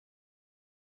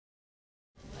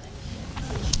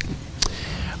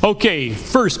Okay,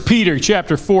 1 Peter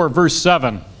chapter 4, verse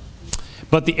 7.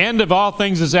 But the end of all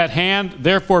things is at hand,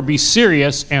 therefore be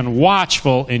serious and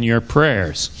watchful in your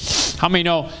prayers. How many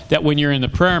know that when you're in the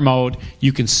prayer mode,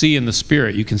 you can see in the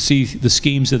Spirit, you can see the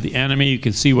schemes of the enemy, you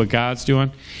can see what God's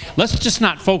doing? Let's just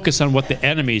not focus on what the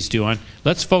enemy's doing.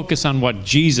 Let's focus on what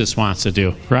Jesus wants to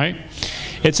do, right?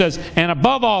 It says, and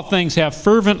above all things have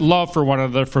fervent love for one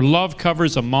another, for love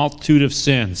covers a multitude of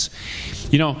sins.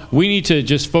 You know, we need to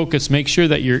just focus, make sure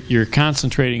that you're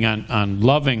concentrating on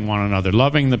loving one another,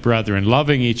 loving the brethren,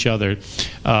 loving each other,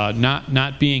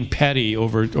 not being petty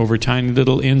over tiny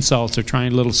little insults or tiny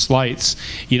little slights.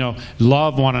 You know,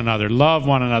 love one another, love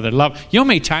one another, love. You know how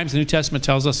many times the New Testament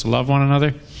tells us to love one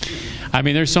another? I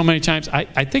mean, there's so many times.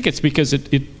 I think it's because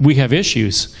we have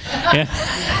issues.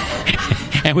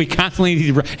 And we constantly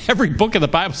need to, every book of the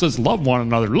Bible says, love one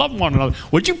another, love one another.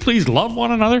 Would you please love one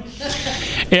another?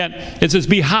 And it says,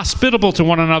 be hospitable to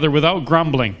one another without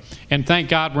grumbling. And thank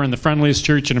God we're in the friendliest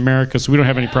church in America, so we don't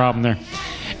have any problem there.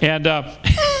 And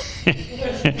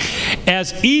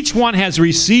as each one has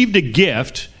received a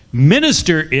gift,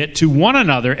 minister it to one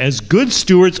another as good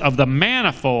stewards of the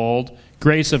manifold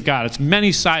grace of God. It's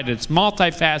many-sided. It's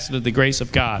multifaceted, the grace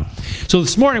of God. So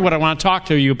this morning what I want to talk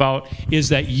to you about is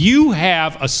that you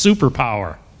have a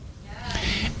superpower.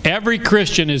 Every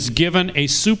Christian is given a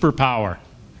superpower.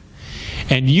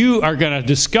 And you are going to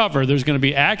discover, there's going to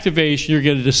be activation, you're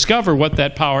going to discover what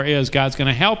that power is. God's going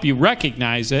to help you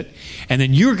recognize it, and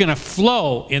then you're going to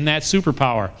flow in that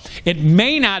superpower. It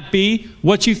may not be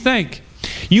what you think.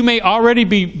 You may already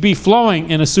be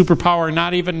flowing in a superpower and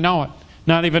not even know it.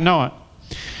 Not even know it.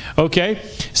 Okay?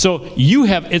 So you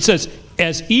have, it says,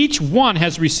 as each one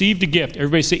has received a gift.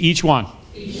 Everybody say each one.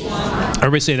 Each one.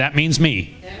 Everybody say, that means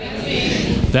me. That means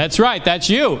me. That's right, that's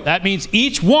you. That means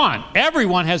each one,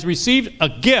 everyone has received a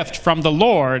gift from the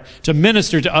Lord to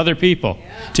minister to other people,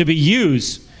 to be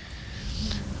used.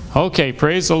 Okay,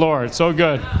 praise the Lord. So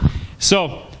good.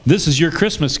 So this is your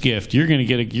Christmas gift. You're going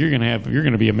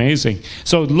to be amazing.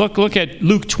 So look at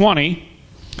Luke 20,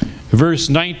 verse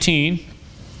 19.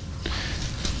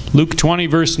 Luke 20,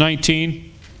 verse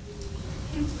 19.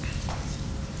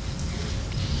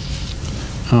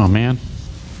 Oh, man.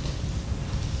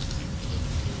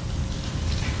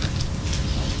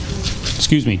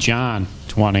 Excuse me, John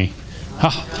 20.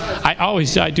 Oh,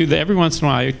 I do that every once in a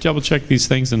while. I double check these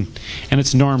things, and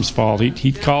it's Norm's fault.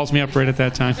 He calls me up right at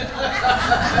that time.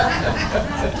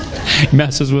 He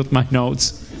messes with my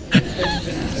notes.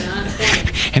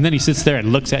 And then he sits there and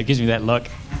gives me that look.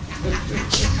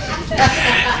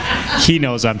 He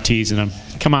knows I'm teasing him.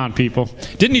 Come on, people.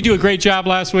 Didn't he do a great job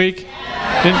last week?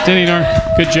 Didn't he, Norm?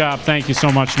 Good job. Thank you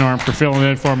so much, Norm, for filling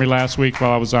in for me last week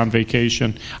while I was on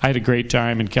vacation. I had a great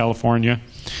time in California.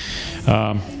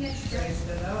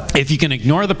 If you can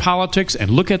ignore the politics and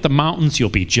look at the mountains, you'll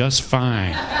be just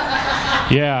fine.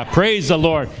 Yeah, praise the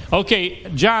Lord. Okay,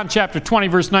 John chapter 20,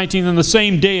 verse 19. On the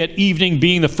same day at evening,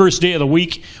 being the first day of the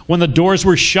week, when the doors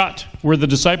were shut, where the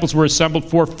disciples were assembled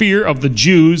for fear of the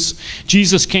Jews,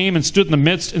 Jesus came and stood in the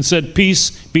midst and said,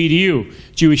 peace be to you.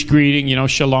 Jewish greeting,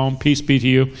 shalom, peace be to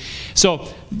you. So,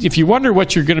 if you wonder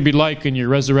what you're going to be like in your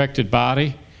resurrected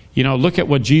body, look at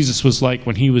what Jesus was like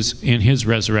when he was in his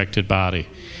resurrected body.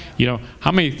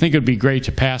 How many think it would be great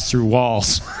to pass through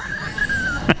walls?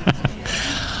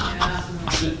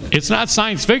 It's not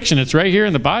science fiction. It's right here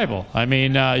in the Bible. I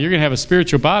mean, you're going to have a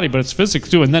spiritual body, but it's physical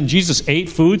too. And then Jesus ate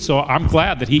food, so I'm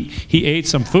glad that he ate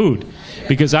some food,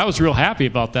 because I was real happy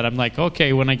about that. I'm like,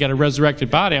 okay, when I get a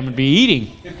resurrected body, I'm going to be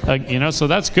eating, so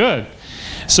that's good.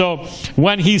 So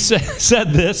when he said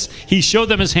this, he showed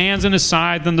them his hands and his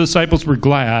side. Then the disciples were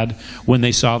glad when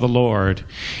they saw the Lord.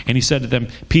 And he said to them,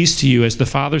 peace to you. As the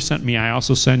Father sent me, I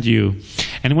also send you.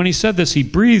 And when he said this, he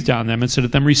breathed on them and said to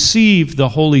them, receive the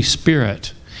Holy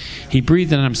Spirit. He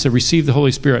breathed on them and said, receive the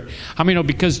Holy Spirit. How many know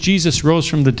because Jesus rose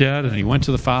from the dead and he went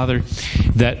to the Father,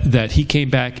 that he came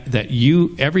back, that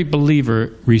every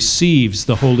believer receives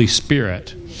the Holy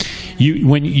Spirit.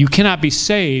 You cannot be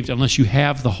saved unless you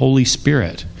have the Holy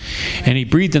Spirit. And he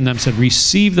breathed in them and said,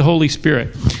 receive the Holy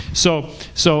Spirit. So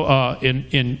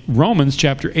in Romans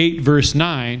chapter 8, verse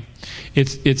 9,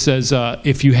 it says,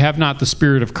 if you have not the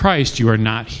Spirit of Christ, you are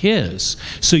not his.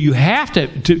 So you have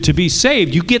to be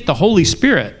saved, you get the Holy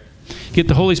Spirit. Get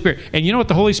the Holy Spirit. And you know what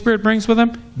the Holy Spirit brings with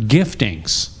him?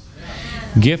 Giftings.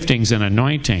 Giftings and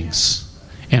anointings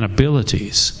and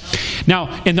abilities.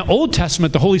 Now, in the Old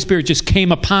Testament, the Holy Spirit just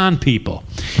came upon people.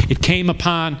 It came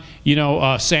upon,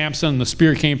 Samson. The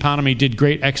Spirit came upon him. He did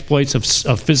great exploits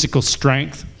of physical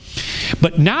strength.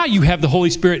 But now you have the Holy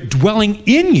Spirit dwelling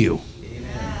in you.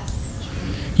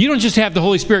 You don't just have the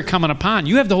Holy Spirit coming upon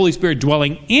you. You have the Holy Spirit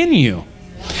dwelling in you.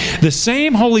 The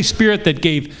same Holy Spirit that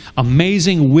gave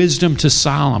amazing wisdom to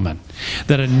Solomon,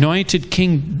 that anointed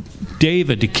King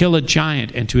David to kill a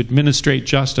giant and to administrate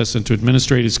justice and to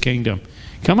administrate his kingdom.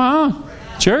 Come on,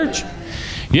 church.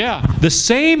 Yeah, the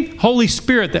same Holy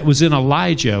Spirit that was in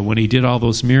Elijah when he did all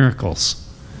those miracles.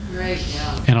 Right,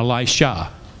 yeah. And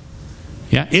Elisha.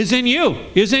 Yeah, is in you.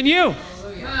 Is in you.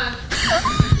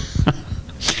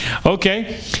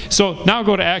 Okay, so now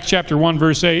go to Acts chapter 1,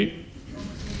 verse 8.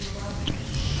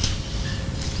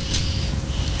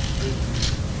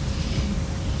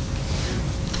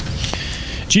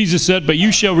 Jesus said, but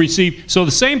you shall receive. So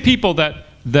the same people that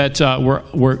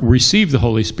were received the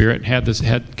Holy Spirit had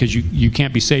because you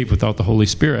can't be saved without the Holy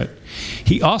Spirit.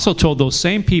 He also told those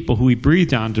same people who he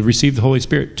breathed on to receive the Holy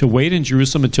Spirit to wait in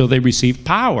Jerusalem until they received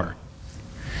power,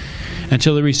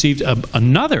 until they received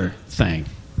another thing,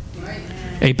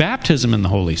 a baptism in the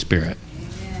Holy Spirit,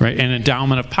 right, an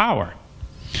endowment of power.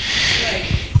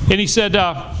 And he said,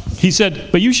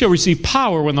 but you shall receive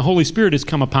power when the Holy Spirit has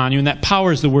come upon you. And that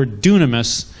power is the word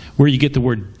dunamis, where you get the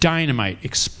word dynamite,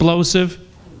 explosive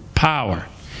power.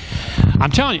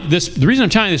 I'm telling you this. The reason I'm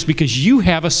telling you this is because you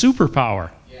have a superpower.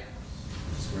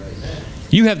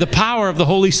 You have the power of the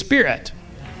Holy Spirit.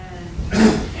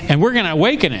 And we're going to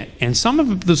awaken it. And some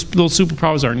of those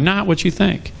superpowers are not what you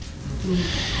think.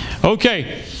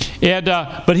 Okay. And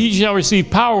but he shall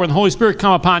receive power when the Holy Spirit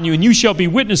come upon you, and you shall be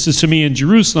witnesses to me in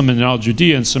Jerusalem and in all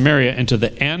Judea and Samaria and to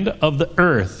the end of the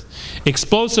earth.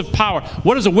 Explosive power.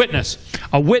 What is a witness?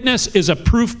 A witness is a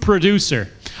proof producer.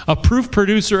 A proof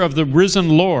producer of the risen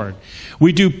Lord.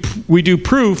 We do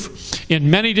proof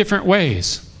in many different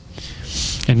ways.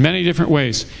 In many different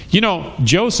ways. You know,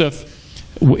 Joseph,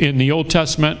 in the Old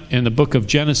Testament, in the book of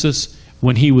Genesis,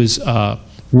 when he was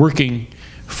working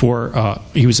for,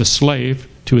 he was a slave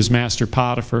to his master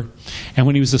Potiphar. And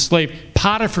when he was a slave,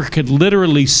 Potiphar could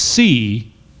literally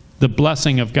see the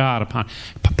blessing of God upon.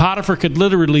 Potiphar could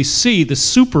literally see the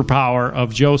superpower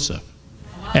of Joseph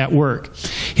at work.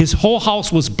 His whole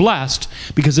house was blessed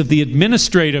because of the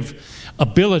administrative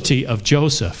ability of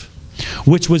Joseph,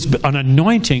 which was an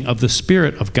anointing of the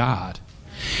Spirit of God.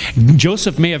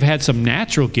 Joseph may have had some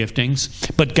natural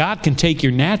giftings, but God can take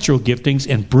your natural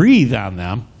giftings and breathe on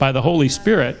them by the Holy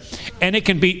Spirit, and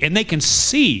they can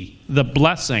see the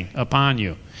blessing upon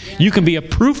you. You can be a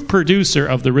proof producer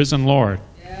of the risen Lord.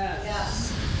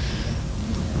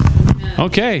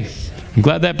 Okay, I'm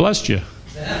glad that blessed you.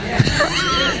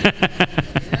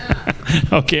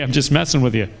 Okay, I'm just messing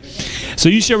with you. So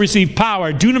you shall receive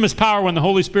power, dunamis power, when the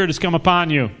Holy Spirit has come upon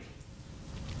you.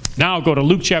 Now I'll go to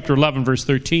Luke chapter 11, verse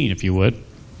 13, if you would.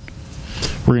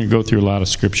 We're going to go through a lot of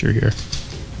scripture here.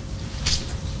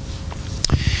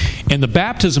 And the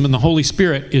baptism in the Holy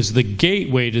Spirit is the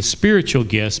gateway to spiritual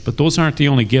gifts, but those aren't the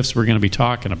only gifts we're going to be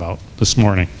talking about this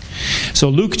morning. So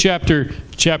Luke chapter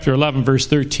 11, verse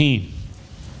 13.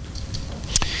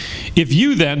 If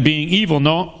you then, being evil,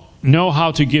 know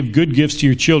how to give good gifts to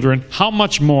your children, how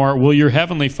much more will your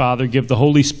heavenly Father give the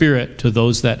Holy Spirit to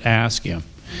those that ask Him?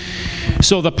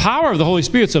 So the power of the Holy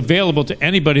Spirit is available to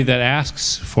anybody that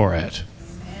asks for it.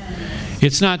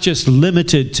 It's not just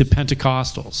limited to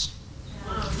Pentecostals.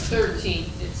 13.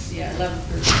 It's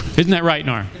 11:13. Isn't that right,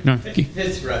 Nora? No.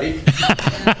 That's right.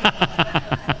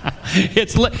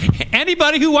 It's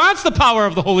anybody who wants the power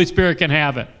of the Holy Spirit can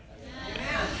have it.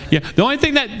 Yeah. The only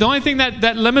thing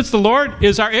that limits the Lord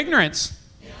is our ignorance.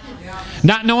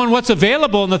 Not knowing what's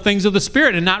available in the things of the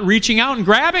Spirit and not reaching out and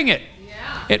grabbing it.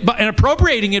 And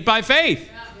appropriating it by faith.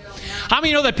 How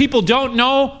many know that people don't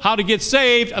know how to get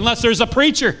saved unless there's a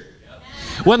preacher?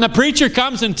 When the preacher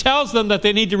comes and tells them that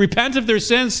they need to repent of their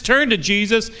sins, turn to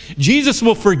Jesus, Jesus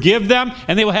will forgive them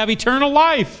and they will have eternal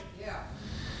life.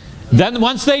 Then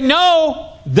once they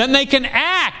know, then they can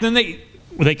act. Then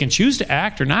they can choose to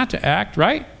act or not to act,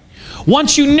 right?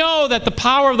 Once you know that the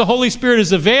power of the Holy Spirit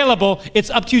is available, it's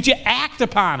up to you to act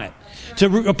upon it,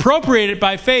 to appropriate it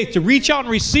by faith, to reach out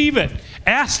and receive it.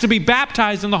 Ask to be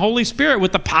baptized in the Holy Spirit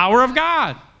with the power of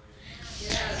God.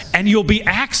 Yes. And you'll be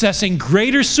accessing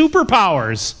greater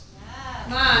superpowers.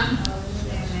 Come on.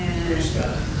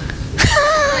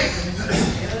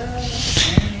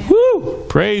 Woo!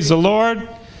 Praise the Lord.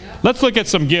 Let's look at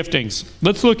some giftings.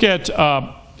 Let's look at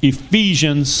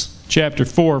Ephesians chapter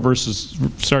 4,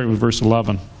 starting with verse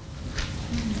 11.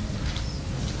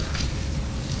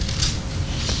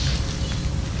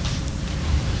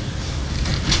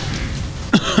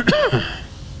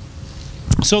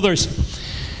 So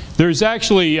there's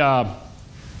actually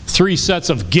 3 sets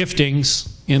of giftings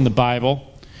in the Bible.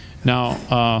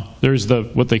 Now, there's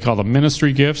what they call the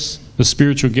ministry gifts, the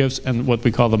spiritual gifts, and what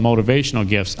we call the motivational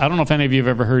gifts. I don't know if any of you have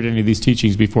ever heard any of these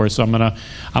teachings before, so I'm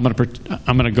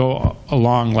gonna go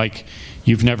along like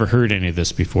you've never heard any of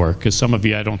this before, because some of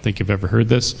you I don't think have ever heard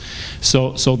this.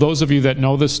 So those of you that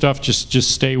know this stuff,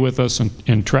 just stay with us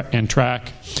and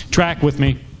track with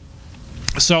me.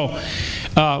 So,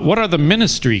 what are the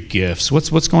ministry gifts?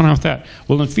 What's going on with that?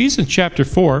 Well, in Ephesians chapter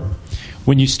 4.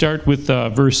 When you start with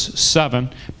verse 7,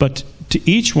 but to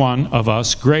each one of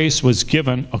us grace was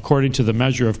given according to the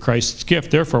measure of Christ's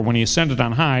gift. Therefore, when he ascended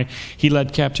on high, he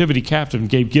led captivity captive and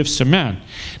gave gifts to men.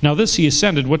 Now this he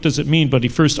ascended, what does it mean? But he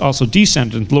first also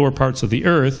descended in the lower parts of the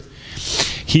earth.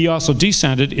 He also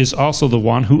descended is also the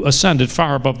one who ascended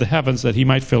far above the heavens that he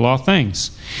might fill all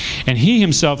things. And he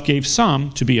himself gave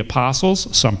some to be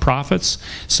apostles, some prophets,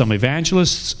 some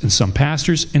evangelists, and some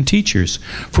pastors and teachers,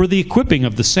 for the equipping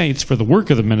of the saints, for the work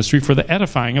of the ministry, for the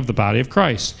edifying of the body of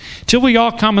Christ, till we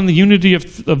all come in the unity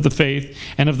of the faith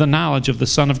and of the knowledge of the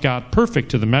Son of God,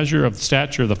 perfect to the measure of the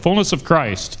stature of the fullness of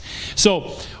Christ.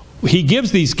 So he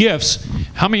gives these gifts.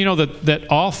 How many of you know that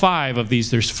all 5 of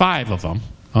these, there's 5 of them,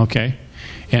 okay?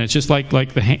 And it's just like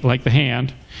the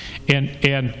hand,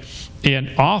 and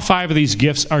all 5 of these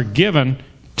gifts are given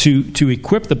to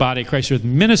equip the body of Christ with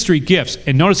ministry gifts.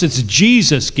 And notice it's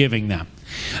Jesus giving them.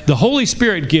 The Holy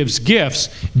Spirit gives gifts.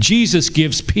 Jesus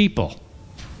gives people.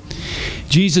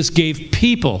 Jesus gave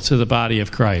people to the body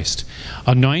of Christ,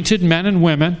 anointed men and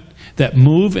women that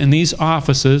move in these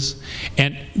offices.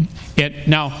 And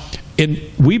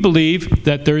we believe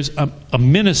that there's a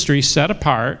ministry set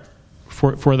apart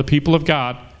for the people of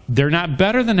God. They're not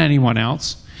better than anyone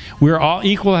else. We're all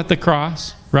equal at the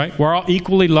cross, right? We're all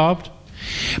equally loved.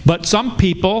 But some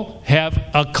people have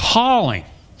a calling.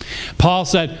 Paul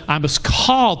said, I was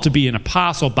called to be an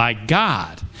apostle by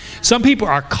God. Some people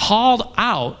are called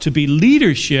out to be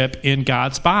leadership in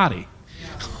God's body.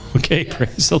 Okay,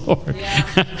 praise the Lord.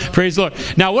 Praise the Lord.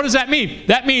 Now, what does that mean?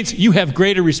 That means you have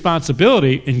greater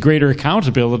responsibility and greater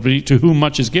accountability. To whom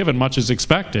much is given, much is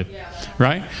expected.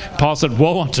 Right? Paul said,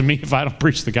 woe unto me if I don't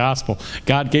preach the gospel.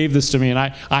 God gave this to me, and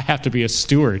I have to be a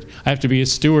steward. I have to be a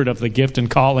steward of the gift and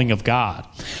calling of God.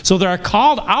 So there are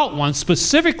called out ones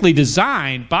specifically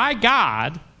designed by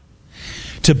God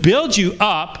to build you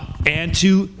up and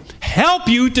to help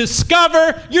you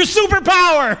discover your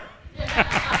superpower.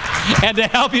 And to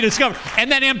help you discover,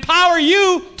 and then empower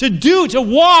you to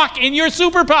walk in your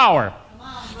superpower,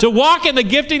 to walk in the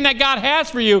gifting that God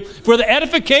has for you, for the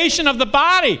edification of the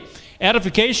body.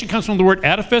 Edification comes from the word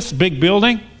edifice, big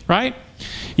building, right?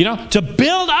 You know, to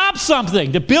build up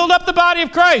something, to build up the body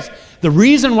of Christ. The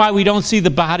reason why we don't see the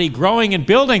body growing and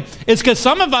building is because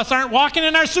some of us aren't walking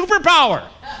in our superpower.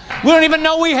 We don't even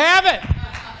know we have it.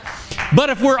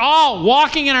 But if we're all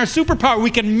walking in our superpower,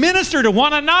 we can minister to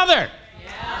one another.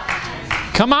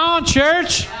 Come on,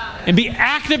 church. And be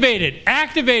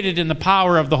activated in the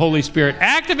power of the Holy Spirit,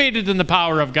 activated in the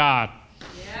power of God.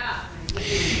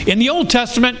 In the Old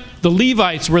Testament, the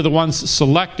Levites were the ones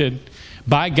selected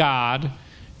by God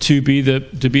to be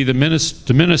the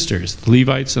ministers. The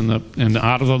Levites and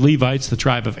out of the Levites, the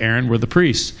tribe of Aaron were the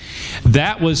priests.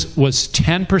 That was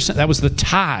 10%. That was the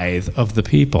tithe of the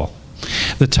people.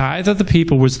 The tithe of the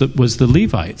people was the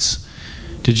Levites.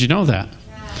 Did you know that?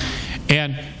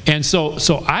 And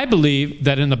so I believe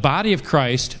that in the body of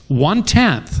Christ,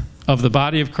 1/10 of the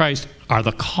body of Christ are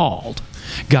the called.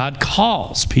 God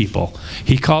calls people.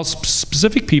 He calls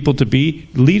specific people to be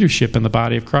leadership in the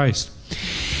body of Christ.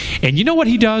 And you know what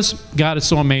he does? God is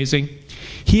so amazing.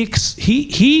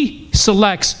 He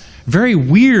selects very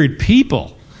weird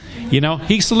people. You know,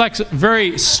 he selects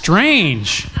very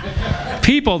strange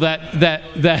people that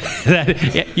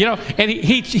you know, and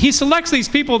he selects these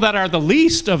people that are the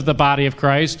least of the body of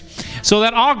Christ, so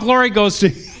that all glory goes to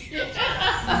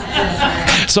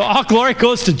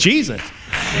Jesus.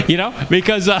 You know,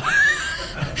 because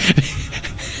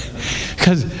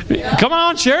come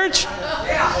on, church.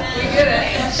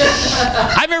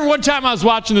 I remember one time I was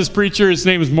watching this preacher. His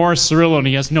name is Morris Cirillo, and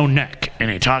he has no neck, and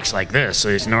he talks like this. So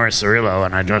he's Morris Cirillo,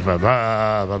 and I just blah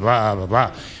blah blah blah blah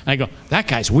blah. And I go, that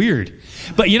guy's weird.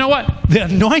 But you know what? The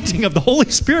anointing of the Holy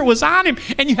Spirit was on him,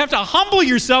 and you have to humble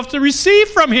yourself to receive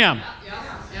from him.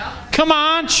 Come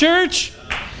on, church.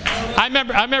 I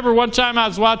remember one time I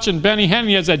was watching Benny Hinn.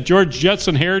 He has that George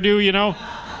Jetson hairdo, you know,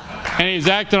 and he's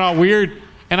acting all weird.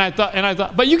 And I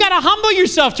thought, but you got to humble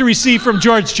yourself to receive from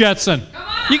George Jetson.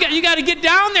 You got to get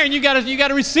down there, and you got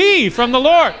to receive from the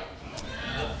Lord.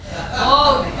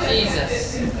 Oh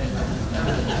Jesus!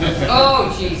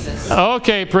 Oh Jesus!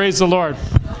 Okay, praise the Lord.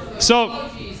 So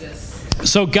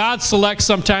God selects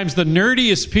sometimes the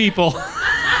nerdiest people.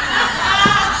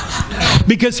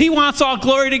 because he wants all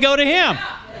glory to go to him.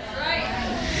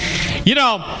 You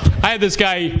know, I had this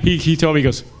guy, he told me, he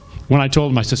goes, when I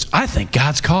told him, I said, I think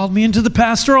God's called me into the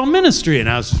pastoral ministry. And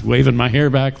I was waving my hair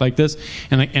back like this.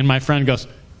 And my friend goes,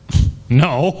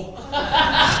 no.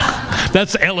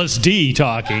 That's LSD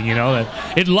talking, you know.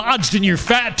 It lodged in your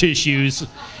fat tissues.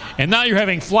 And now you're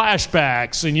having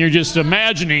flashbacks. And you're just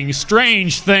imagining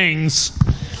strange things.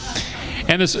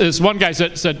 And this one guy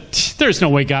said, there's no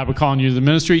way God would call you to the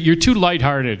ministry. You're too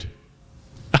lighthearted.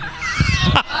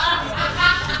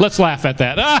 Let's laugh at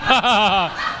that.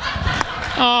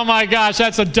 Oh my gosh,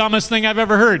 that's the dumbest thing I've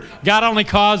ever heard. God only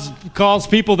calls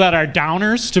people that are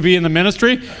downers to be in the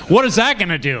ministry? What is that going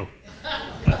to do?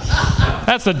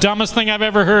 That's the dumbest thing I've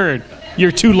ever heard.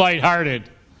 You're too lighthearted.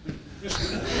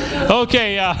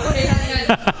 Okay. Yeah.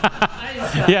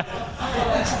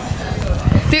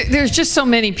 There's just so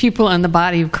many people in the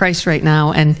body of Christ right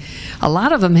now, and a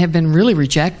lot of them have been really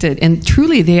rejected. And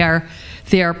truly, they are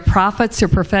prophets or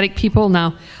prophetic people.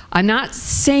 Now, I'm not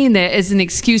saying that as an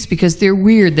excuse because they're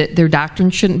weird, that their doctrine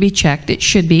shouldn't be checked. It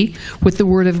should be with the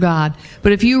Word of God.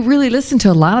 But if you really listen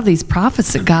to a lot of these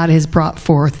prophets that God has brought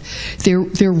forth,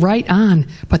 they're right on,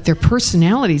 but their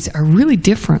personalities are really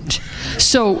different.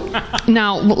 So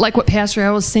now, like what Pastor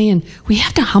Al was saying, we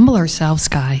have to humble ourselves,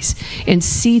 guys, and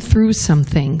see through some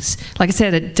things. Like I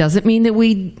said, it doesn't mean that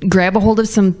we grab a hold of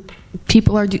some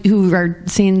people who are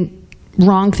saying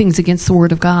wrong things against the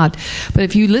Word of God. But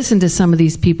if you listen to some of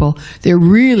these people, they're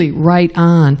really right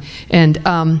on. And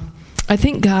I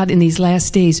think God in these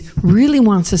last days really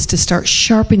wants us to start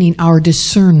sharpening our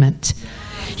discernment.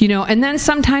 You know, and then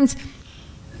sometimes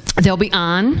they'll be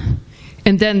on,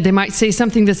 and then they might say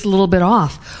something that's a little bit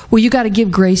off. Well, you got to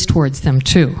give grace towards them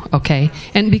too, okay?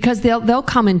 And because they'll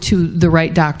come into the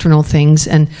right doctrinal things,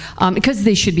 and because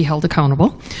they should be held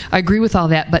accountable. I agree with all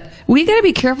that, but we got to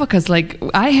be careful because, like,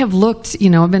 I have looked. You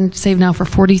know, I've been saved now for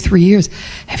 43 years.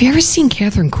 Have you ever seen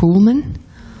Catherine Kuhlman?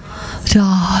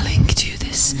 Darling, do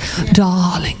this,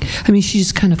 darling. I mean, she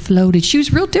just kind of floated. She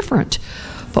was real different.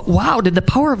 But wow, did the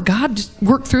power of God just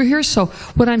work through here? So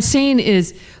what I'm saying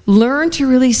is learn to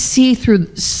really see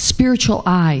through spiritual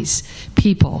eyes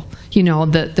people, you know,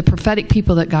 the prophetic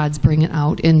people that God's bringing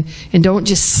out, and don't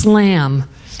just slam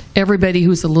everybody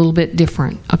who's a little bit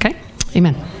different. Okay?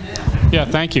 Amen. Yeah,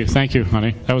 thank you,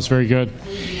 honey. That was very good.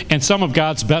 And some of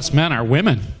God's best men are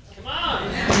women. Come on.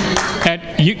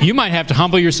 And you might have to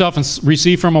humble yourself and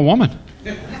receive from a woman.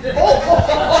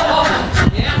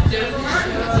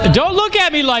 Don't look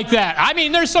at me like that. I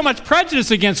mean, there's so much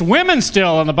prejudice against women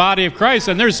still in the body of Christ,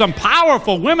 and there's some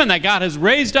powerful women that God has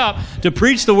raised up to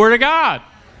preach the Word of God.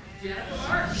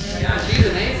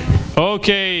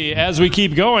 Okay, as we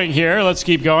keep going here, let's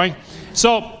keep going.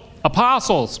 So,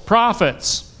 apostles,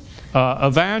 prophets,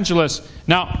 evangelists.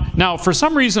 Now, for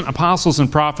some reason, apostles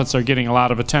and prophets are getting a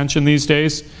lot of attention these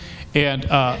days, and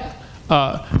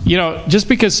you know, just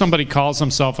because somebody calls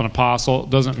himself an apostle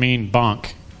doesn't mean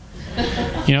bunk.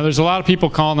 You know, there's a lot of people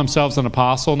calling themselves an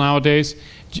apostle nowadays.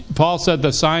 Paul said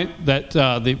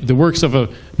the works of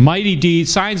a mighty deed,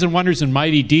 signs and wonders and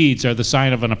mighty deeds are the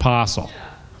sign of an apostle.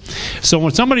 So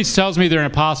when somebody tells me they're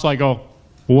an apostle, I go,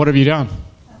 well, what have you done?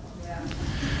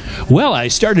 Well, I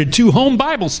started 2 home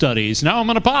Bible studies. Now I'm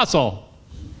an apostle.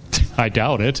 I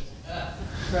doubt it.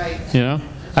 Right. You know,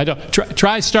 I don't.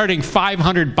 Try starting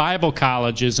 500 Bible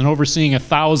colleges and overseeing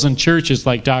 1,000 churches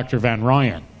like Dr. Van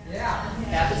Rooyen.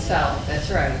 Yeah, apostolic,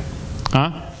 that's right.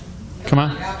 Huh? Come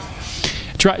on.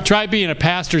 Try being a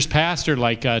pastor's pastor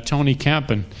like Tony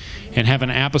Kemp and have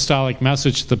an apostolic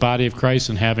message to the body of Christ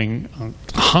and having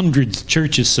hundreds of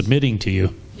churches submitting to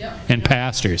you. Yep. And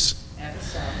pastors.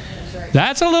 Apostolic, that's right.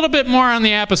 That's a little bit more on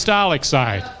the apostolic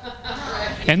side.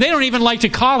 And they don't even like to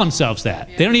call themselves that.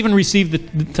 They don't even receive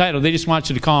the title. They just want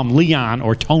you to call them Leon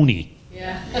or Tony.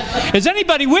 Yeah. Is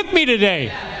anybody with me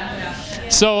today?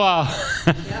 So,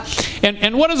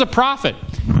 and what is a prophet?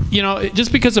 You know,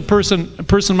 just because a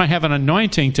person might have an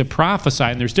anointing to prophesy,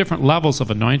 and there's different levels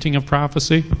of anointing of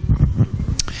prophecy.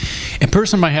 A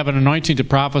person might have an anointing to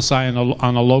prophesy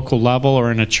on a local level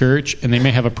or in a church, and they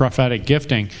may have a prophetic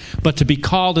gifting. But to be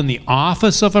called in the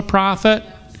office of a prophet,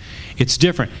 it's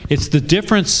different. It's the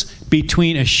difference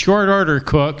between a short order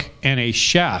cook and a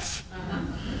chef.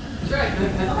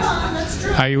 That's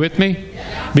true. Are you with me?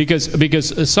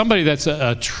 Because somebody that's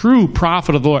a true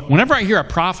prophet of the Lord, whenever I hear a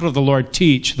prophet of the Lord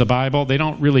teach the Bible, they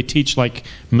don't really teach like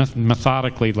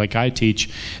methodically like I teach.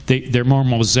 They're more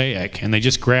mosaic, and they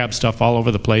just grab stuff all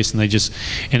over the place, and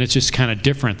it's just kind of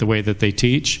different the way that they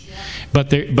teach.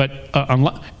 But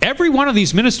every one of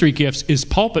these ministry gifts is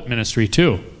pulpit ministry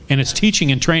too, and it's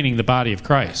teaching and training the body of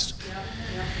Christ.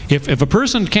 If a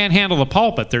person can't handle the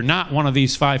pulpit, they're not one of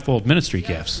these fivefold ministry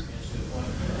gifts.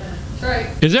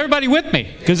 Right. Is everybody with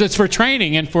me? Because it's for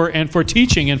training and for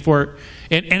teaching and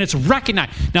it's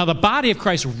recognized. Now the body of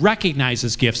Christ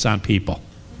recognizes gifts on people.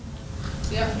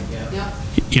 Yep. Yep.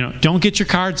 You know, don't get your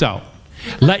cards out.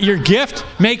 Let your gift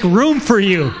make room for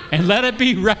you and let it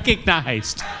be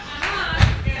recognized.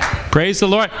 Praise the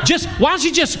Lord. Why don't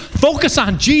you just focus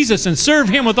on Jesus and serve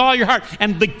Him with all your heart,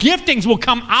 and the giftings will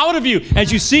come out of you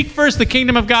as you seek first the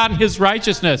kingdom of God and His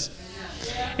righteousness.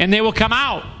 And they will come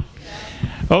out.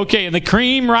 Okay, and the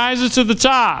cream rises to the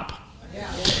top.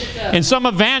 And some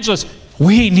evangelists,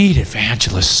 we need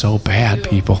evangelists so bad,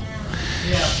 people.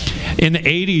 In the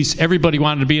 80s, everybody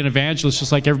wanted to be an evangelist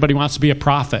just like everybody wants to be a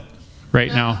prophet right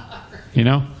now. You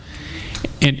know?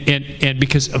 And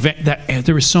because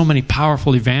there were so many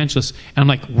powerful evangelists, and I'm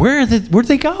like, where'd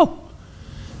they go?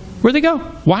 Where'd they go?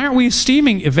 Why aren't we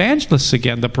esteeming evangelists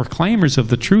again, the proclaimers of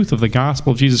the truth of the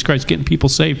gospel of Jesus Christ, getting people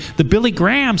saved? The Billy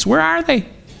Grahams, where are they?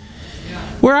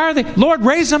 Where are they? Lord,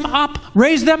 raise them up.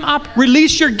 Raise them up.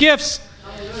 Release your gifts.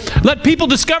 Let people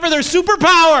discover their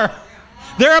superpower.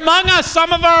 They're among us.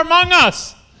 Some of them are among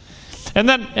us. And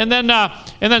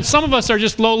then some of us are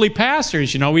just lowly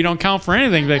pastors. You know, we don't count for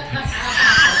anything.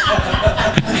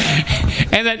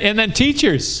 and then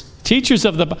teachers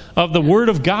of the Word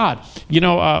of God. You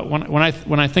know, when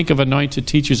I think of anointed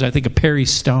teachers, I think of Perry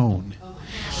Stone.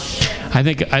 I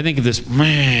think of this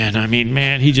man. I mean,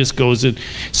 man, he just goes in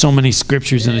so many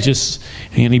scriptures, and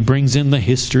he brings in the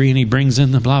history, and he brings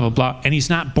in the blah blah blah, and he's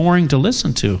not boring to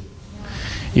listen to.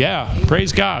 Yeah,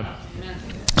 praise God.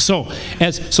 So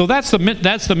that's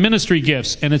the ministry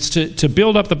gifts, and it's to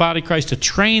build up the body of Christ, to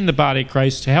train the body of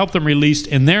Christ, to help them release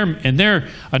in their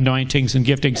anointings and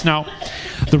giftings. Now,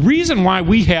 the reason why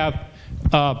we have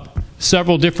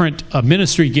several different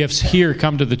ministry gifts here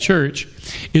come to the church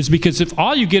is because if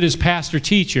all you get is pastor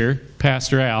teacher,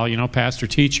 Pastor Al, you know, pastor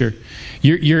teacher,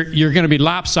 you're going to be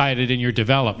lopsided in your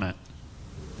development.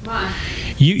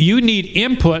 You need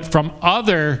input from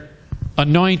other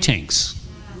anointings.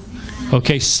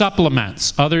 Okay,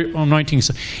 supplements, other anointings.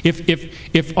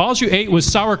 If all you ate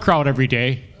was sauerkraut every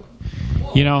day,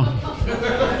 you know,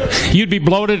 you'd be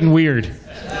bloated and weird.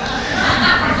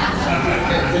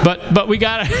 But we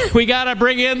gotta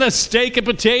bring in the steak and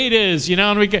potatoes, you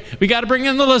know, and we gotta bring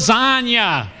in the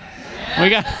lasagna. We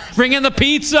gotta bring in the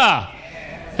pizza,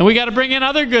 and we gotta bring in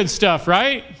other good stuff,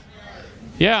 right?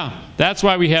 Yeah, that's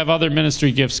why we have other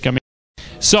ministry gifts coming.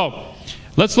 So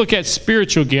let's look at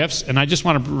spiritual gifts, and I just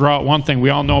want to draw out one thing.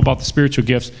 We all know about the spiritual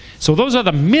gifts. So those are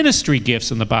the ministry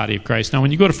gifts in the body of Christ. Now,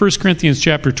 when you go to 1 Corinthians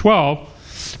chapter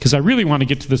 12, because I really want to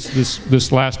get to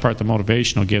this last part, the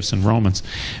motivational gifts in Romans.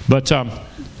 But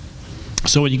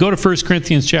so when you go to 1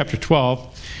 Corinthians chapter 12,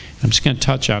 I'm just going to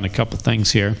touch on a couple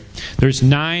things here. There's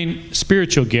 9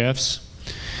 spiritual gifts,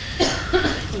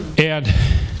 and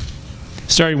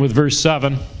starting with verse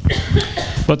 7.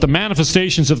 But the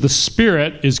manifestations of the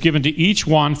Spirit is given to each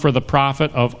one for the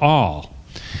profit of all.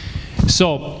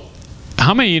 So,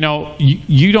 how many of you know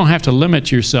you don't have to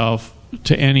limit yourself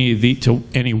to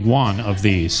any one of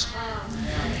these?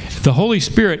 The Holy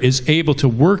Spirit is able to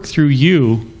work through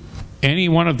you, any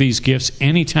one of these gifts,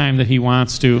 anytime that He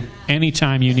wants to,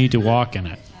 anytime you need to walk in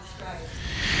it.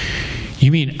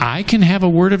 You mean I can have a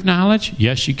word of knowledge?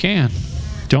 Yes, you can.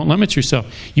 Don't limit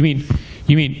yourself. You mean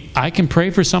I can pray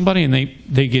for somebody and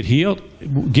they get healed?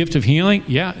 Gift of healing?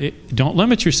 Yeah, don't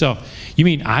limit yourself. You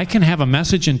mean I can have a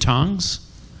message in tongues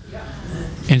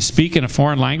and speak in a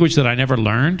foreign language that I never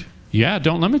learned? Yeah,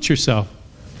 don't limit yourself.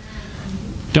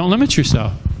 Don't limit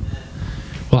yourself.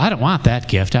 Well, I don't want that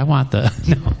gift. I want the...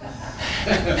 No.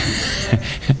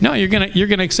 No, you're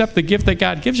gonna accept the gift that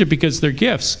God gives you because they're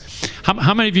gifts.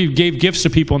 How many of you gave gifts to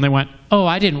people and they went, oh,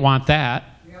 I didn't want that?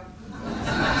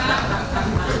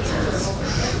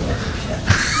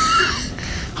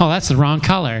 Oh, that's the wrong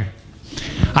color.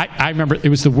 I remember it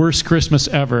was the worst Christmas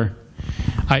ever.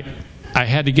 I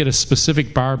had to get a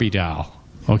specific Barbie doll.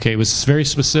 Okay, it was very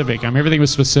specific. Everything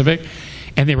was specific,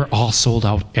 and they were all sold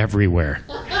out everywhere.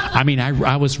 I mean,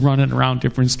 I was running around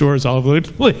different stores all over.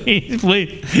 Please,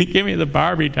 give me the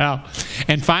Barbie doll.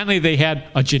 And finally, they had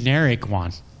a generic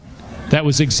one that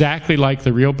was exactly like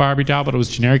the real Barbie doll, but it was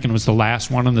generic, and it was the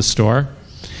last one in the store.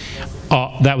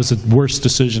 Oh, that was the worst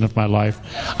decision of my life.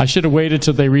 I should have waited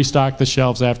till they restocked the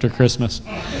shelves after Christmas.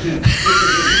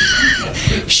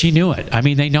 She knew it. I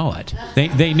mean, they know it.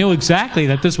 They knew exactly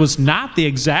that this was not the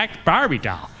exact Barbie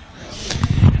doll.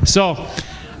 So,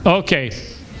 okay.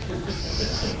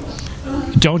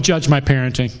 Don't judge my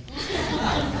parenting.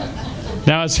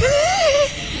 Now, as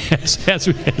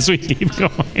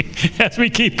we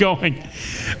keep going,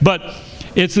 but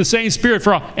It's the same Spirit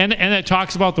for all. And it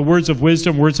talks about the words of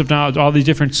wisdom, words of knowledge, all these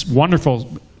different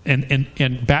wonderful,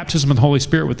 and baptism of the Holy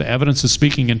Spirit with the evidence of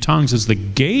speaking in tongues is the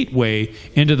gateway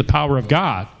into the power of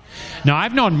God. Now,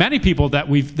 I've known many people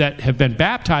that have been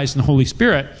baptized in the Holy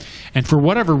Spirit, and for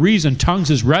whatever reason, tongues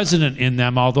is resident in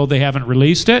them, although they haven't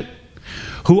released it,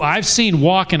 who I've seen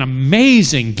walk in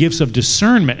amazing gifts of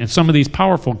discernment and some of these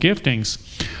powerful giftings,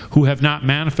 who have not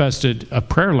manifested a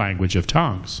prayer language of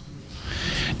tongues.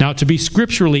 Now, to be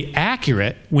scripturally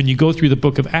accurate, when you go through the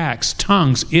book of Acts,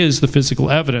 tongues is the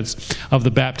physical evidence of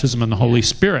the baptism in the Holy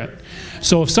Spirit.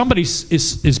 So if somebody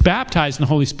is baptized in the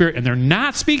Holy Spirit and they're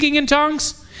not speaking in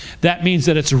tongues, that means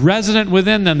that it's resident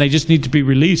within them. They just need to be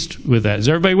released with that. Is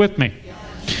everybody with me?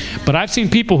 But I've seen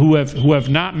people who have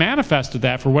not manifested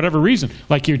that for whatever reason,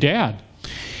 like your dad.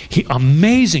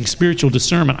 Amazing spiritual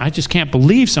discernment. I just can't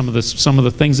believe some of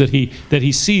the things that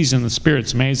he sees in the Spirit.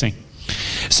 It's amazing.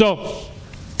 So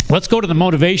let's go to the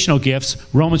motivational gifts,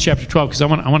 Romans chapter 12, because I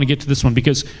want to get to this one,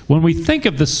 because when we think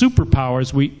of the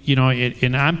superpowers,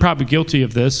 and I'm probably guilty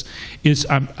of this,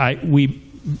 we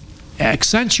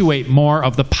accentuate more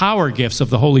of the power gifts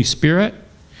of the Holy Spirit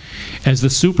as the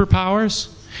superpowers.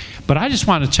 But I just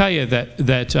want to tell you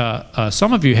that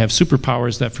some of you have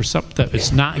superpowers that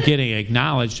it's not getting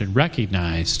acknowledged and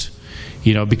recognized,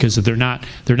 because they're not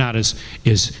as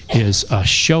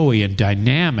showy and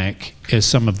dynamic as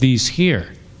some of these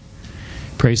here.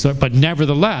 Praise the Lord. But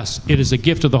nevertheless, it is a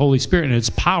gift of the Holy Spirit, and it's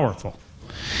powerful.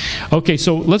 Okay,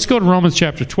 so let's go to Romans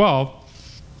chapter 12,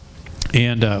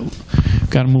 and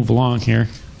got to move along here.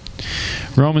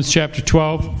 Romans chapter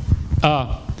 12.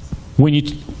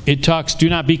 It talks, do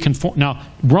not be conformed. Now,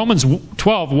 Romans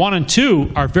 12, 1 and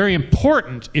 2 are very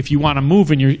important if you want to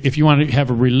move if you want to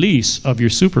have a release of your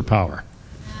superpower,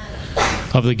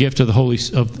 of the gift of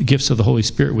the gifts of the Holy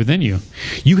Spirit within you.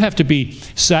 You have to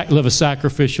live a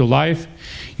sacrificial life.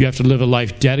 You have to live a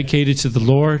life dedicated to the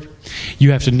Lord.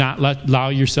 You have to not allow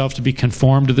yourself to be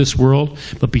conformed to this world,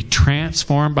 but be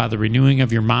transformed by the renewing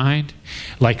of your mind.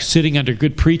 Like sitting under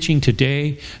good preaching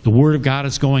today, the Word of God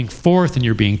is going forth and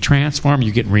you're being transformed.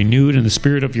 You're getting renewed in the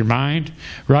spirit of your mind,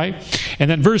 right? And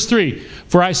then verse 3,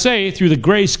 for I say, through the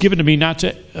grace given to me, not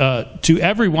to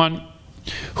everyone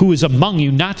who is among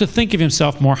you, not to think of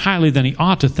himself more highly than he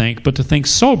ought to think, but to think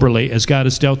soberly, as God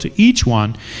has dealt to each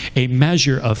one a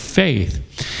measure of faith.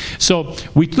 So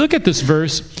we look at this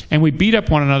verse and we beat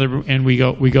up one another and we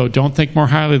go, don't think more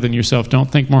highly than yourself,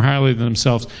 don't think more highly than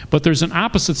themselves. But there's an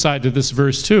opposite side to this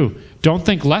verse too. Don't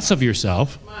think less of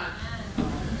yourself.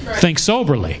 Think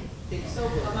soberly.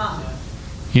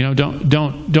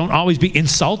 Don't always be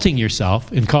insulting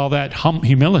yourself and call that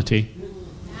humility.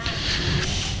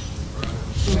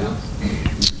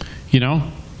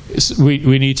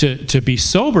 We need to be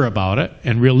sober about it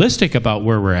and realistic about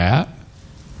where we're at.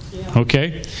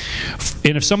 Okay?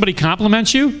 And if somebody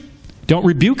compliments you, don't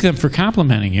rebuke them for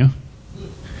complimenting you.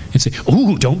 And say,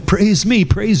 "Ooh, don't praise me,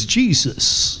 praise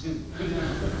Jesus."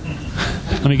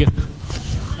 Let me get...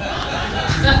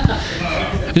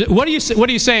 What are you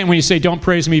saying when you say, "Don't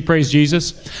praise me, praise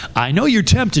Jesus"? I know you're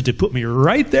tempted to put me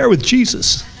right there with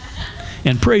Jesus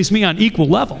and praise me on equal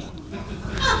level.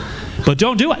 But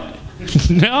don't do it.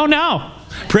 No.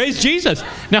 Praise Jesus.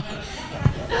 Now,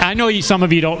 I know some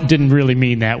of you didn't really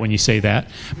mean that when you say that.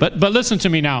 But listen to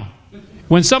me now.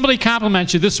 When somebody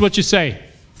compliments you, this is what you say.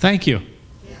 Thank you.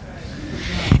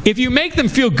 If you make them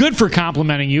feel good for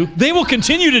complimenting you, they will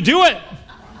continue to do it.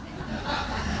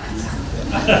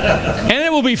 And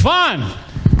it will be fun.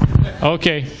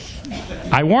 Okay.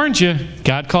 I warned you.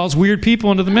 God calls weird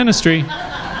people into the ministry.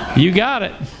 You got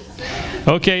it.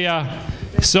 Okay,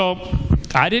 so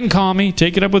I didn't call me.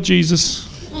 Take it up with Jesus.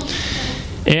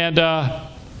 And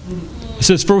it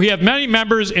says, for we have many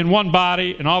members in one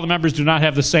body, and all the members do not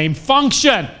have the same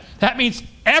function. That means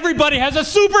everybody has a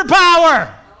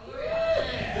superpower.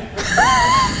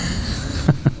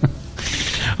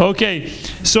 Okay,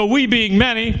 so we being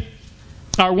many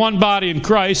are one body in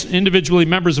Christ, individually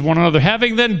members of one another,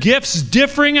 having then gifts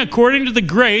differing according to the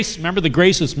grace. Remember, the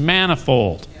grace is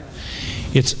manifold.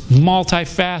 It's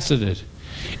multifaceted.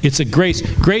 It's a grace.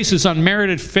 Grace is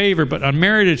unmerited favor, but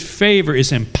unmerited favor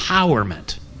is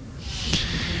empowerment.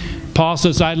 Paul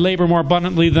says, I labor more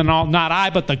abundantly than all, not I,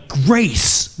 but the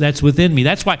grace that's within me.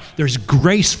 That's why there's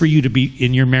grace for you to be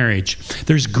in your marriage.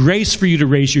 There's grace for you to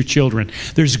raise your children.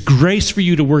 There's grace for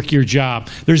you to work your job.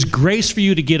 There's grace for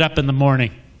you to get up in the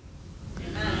morning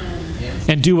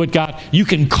and do what God... You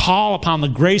can call upon the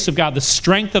grace of God, the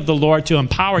strength of the Lord to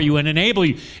empower you and enable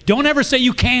you. Don't ever say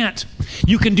you can't.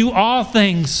 You can do all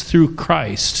things through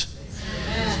Christ.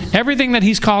 Everything that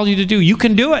He's called you to do, you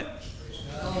can do it.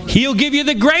 He'll give you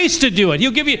the grace to do it.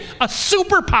 He'll give you a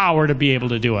superpower to be able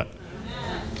to do it.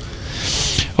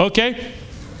 Okay?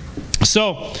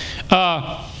 So,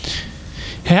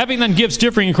 having then gifts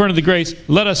differing according to the grace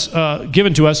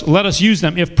given to us, let us use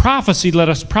them. If prophecy, let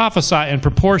us prophesy in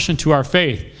proportion to our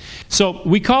faith. So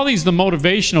we call these the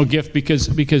motivational gift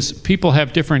because people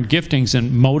have different giftings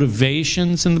and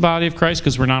motivations in the body of Christ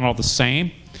because we're not all the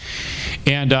same.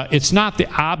 And it's not the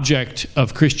object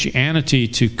of Christianity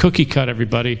to cookie cut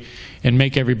everybody and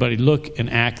make everybody look and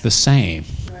act the same.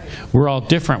 We're all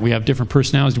different. We have different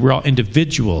personalities. We're all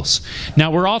individuals.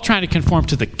 Now, we're all trying to conform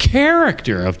to the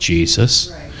character of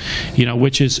Jesus,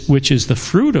 which is the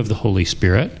fruit of the Holy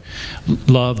Spirit.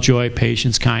 Love, joy,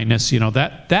 patience, kindness,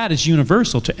 that is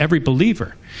universal to every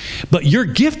believer. But your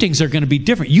giftings are going to be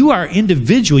different. You are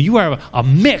individual. You are a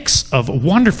mix of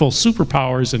wonderful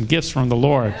superpowers and gifts from the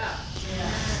Lord.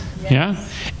 Yeah?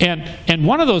 And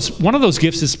one of those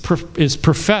gifts is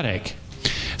prophetic.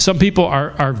 Some people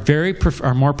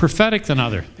are more prophetic than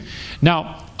others.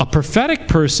 Now, a prophetic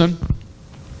person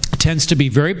tends to be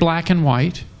very black and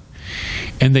white,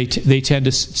 and they tend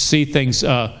to see things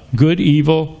good,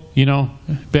 evil,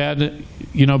 bad,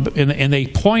 and they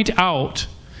point out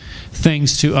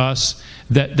things to us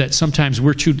that sometimes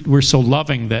we're so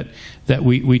loving that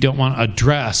we don't want to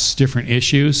address different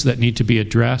issues that need to be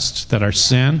addressed, that are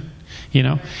sin,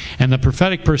 and the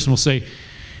prophetic person will say.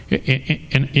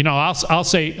 And I'll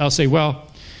say, well,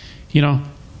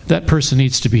 that person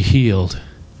needs to be healed,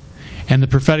 and the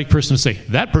prophetic person will say,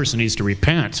 that person needs to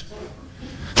repent.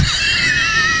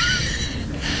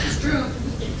 It's true.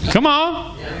 Come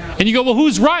on, and you go, well,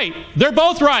 who's right? They're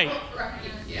both right.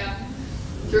 Yeah.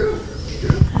 True.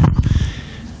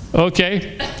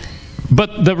 Okay,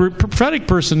 but the prophetic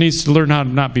person needs to learn how to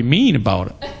not be mean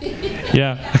about it.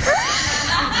 Yeah.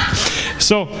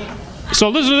 So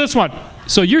listen to this one.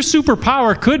 So your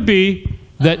superpower could be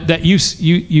that you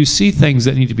see things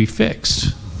that need to be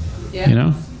fixed.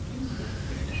 Yeah.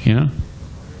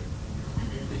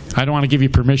 I don't want to give you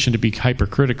permission to be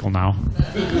hypercritical now.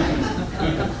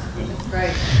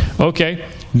 Right. Okay.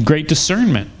 Great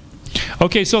discernment.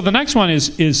 Okay. So the next one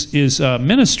is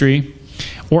ministry,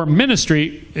 or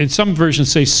ministry. In some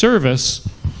versions say service.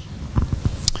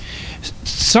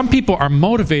 Some people are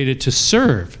motivated to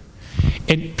serve.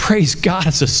 And praise God,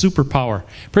 it's a superpower.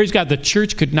 Praise God, the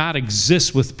church could not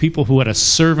exist with people who had a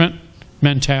servant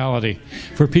mentality.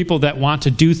 For people that want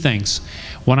to do things.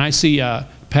 When I see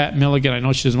Pat Milligan, I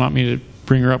know she doesn't want me to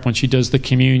bring her up when she does the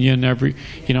communion and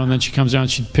then she comes down,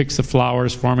 she picks the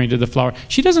flowers for me, the flower.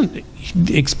 She doesn't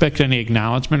expect any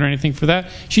acknowledgement or anything for that.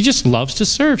 She just loves to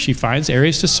serve. She finds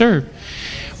areas to serve.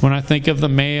 When I think of the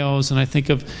Mayos, and I think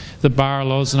of the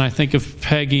Barlows, and I think of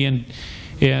Peggy and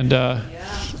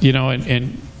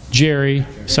Jerry.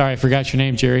 Sorry, I forgot your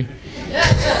name, Jerry.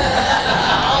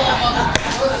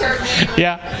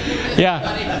 Yeah.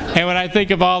 And when I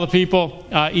think of all the people,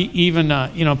 even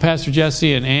Pastor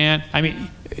Jesse and Ann, I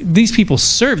mean, these people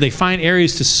serve. They find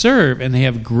areas to serve, and they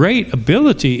have great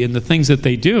ability in the things that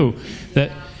they do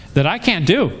that I can't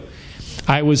do.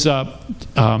 I was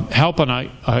helping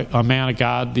a man of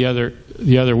God the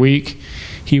other week.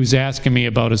 He was asking me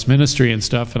about his ministry and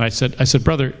stuff, and I said,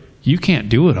 brother, you can't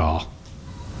do it all.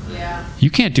 Yeah. You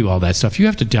can't do all that stuff. You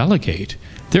have to delegate.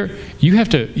 You have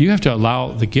to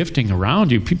allow the gifting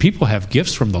around you. People have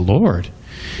gifts from the Lord.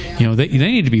 Yeah. They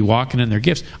need to be walking in their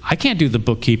gifts. I can't do the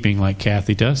bookkeeping like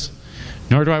Kathy does,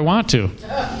 nor do I want to.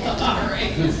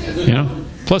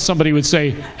 Plus somebody would say,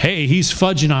 hey, he's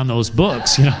fudging on those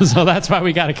books. So that's why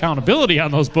we got accountability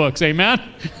on those books. Amen?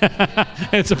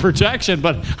 It's a projection,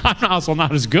 but I'm also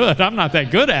not as good. I'm not that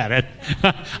good at it.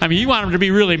 I mean, you want them to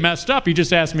be really messed up. You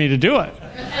just asked me to do it.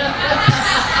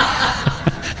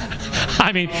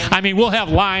 I mean, we'll have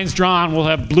lines drawn. We'll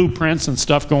have blueprints and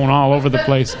stuff going all over the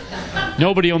place.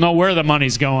 Nobody will know where the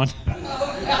money's going.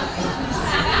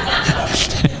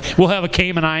 We'll have a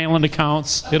Cayman Island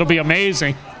accounts. It'll be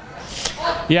amazing.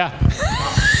 Yeah.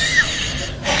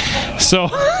 So,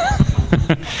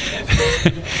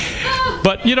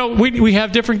 but we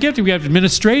have different gifts. We have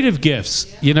administrative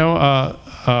gifts.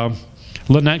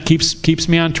 Lynette keeps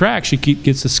me on track. She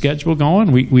gets the schedule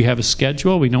going. We have a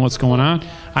schedule. We know what's going on.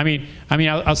 I mean,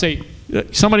 I'll say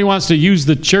somebody wants to use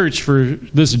the church for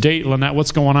this date. Lynette,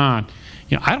 what's going on?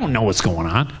 I don't know what's going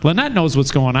on. Lynette knows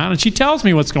what's going on, and she tells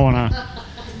me what's going on.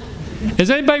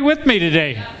 Is anybody with me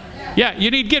today? Yeah,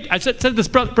 you need I said this,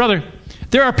 brother,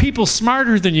 there are people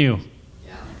smarter than you.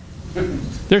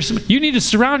 You need to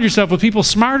surround yourself with people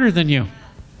smarter than you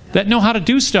that know how to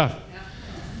do stuff.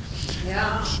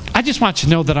 I just want you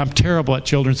to know that I'm terrible at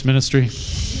children's ministry.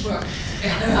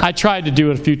 I tried to do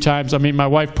it a few times. I mean, my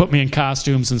wife put me in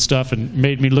costumes and stuff and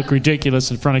made me look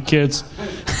ridiculous in front of kids.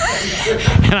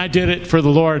 And I did it for the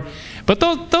Lord. But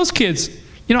those kids,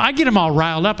 you know, I get them all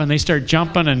riled up and they start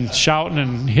jumping and shouting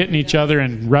and hitting each other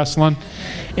and wrestling.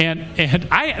 And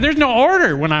there's no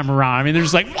order when I'm around. I mean, they're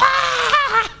just like, wah!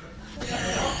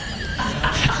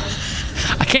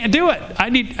 I can't do it.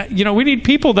 We need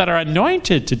people that are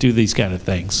anointed to do these kind of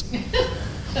things.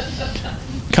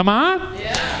 Come on.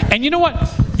 Yeah. And you know what?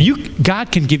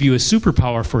 God can give you a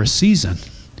superpower for a season.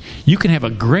 You can have a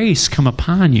grace come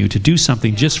upon you to do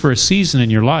something just for a season in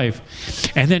your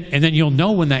life. And then you'll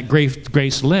know when that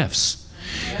grace lifts.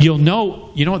 You'll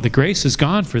know, you know what, the grace is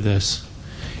gone for this.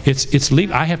 It's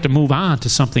leave. I have to move on to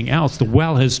something else. The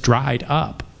well has dried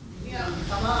up. Yeah.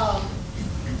 Come on.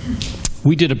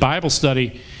 We did a Bible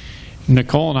study,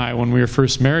 Nicole and I, when we were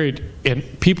first married,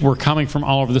 and people were coming from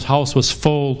all over. This house was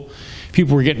full.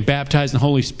 People were getting baptized in the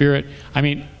Holy Spirit. I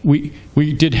mean, we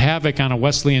did havoc on a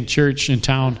Wesleyan church in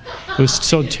town. It was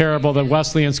so terrible that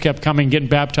Wesleyans kept coming, getting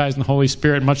baptized in the Holy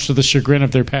Spirit, much to the chagrin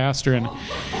of their pastor. And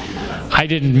I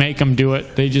didn't make them do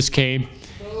it. They just came.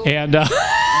 And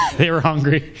they were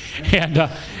hungry. And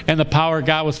the power of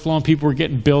God was flowing. People were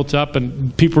getting built up,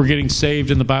 and people were getting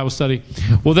saved in the Bible study.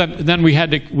 Well, then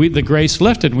the grace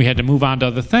lifted, and we had to move on to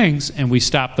other things, and we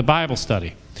stopped the Bible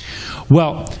study.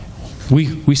 Well,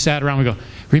 we sat around, we go,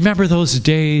 remember those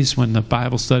days when the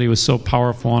Bible study was so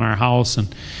powerful in our house,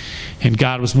 and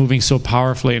God was moving so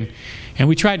powerfully, and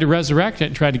we tried to resurrect it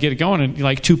and tried to get it going, and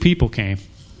like 2 people came.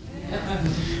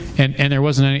 And there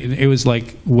wasn't any, it was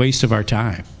like waste of our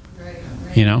time.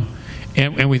 You know?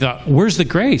 And we thought, where's the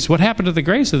grace? What happened to the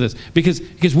grace of this?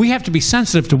 Because we have to be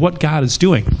sensitive to what God is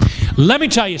doing. Let me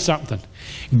tell you something.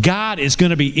 God is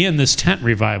going to be in this tent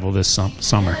revival this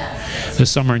summer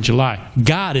in July.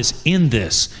 God is in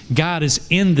this. God is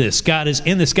in this. God is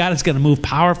in this. God is going to move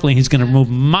powerfully. He's going to move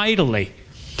mightily.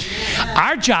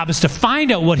 Our job is to find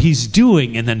out what He's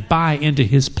doing and then buy into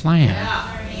His plan.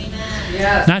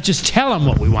 Yes. Not just tell Him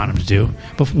what we want Him to do,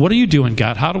 but what are you doing,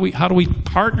 God? How do we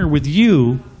partner with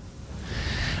You?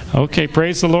 Okay,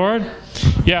 praise the Lord.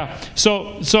 Yeah.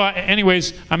 So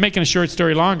anyways, I'm making a short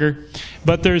story longer,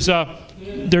 but there's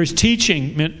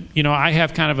teaching. You know, I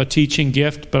have kind of a teaching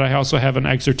gift, but I also have an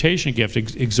exhortation gift.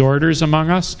 Exhorters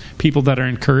among us, people that are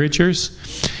encouragers.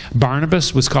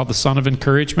 Barnabas was called the son of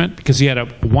encouragement because he had a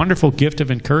wonderful gift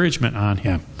of encouragement on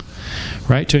him,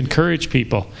 right? To encourage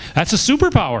people. That's a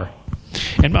superpower.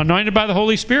 And anointed by the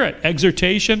Holy Spirit.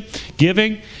 Exhortation,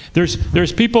 giving.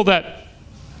 There's people that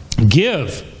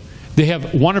give. They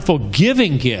have wonderful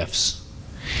giving gifts.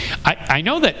 I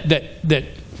know that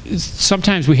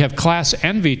sometimes we have class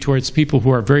envy towards people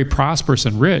who are very prosperous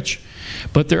and rich,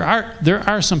 but there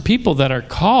are some people that are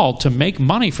called to make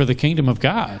money for the kingdom of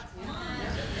God,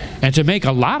 and to make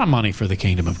a lot of money for the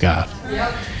kingdom of God.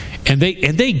 And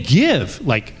they give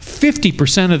like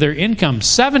 50% of their income,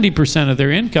 70% of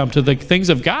their income to the things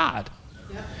of God.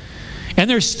 And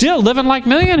they're still living like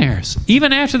millionaires,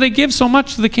 even after they give so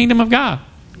much to the kingdom of God.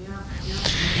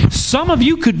 Some of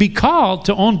you could be called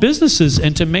to own businesses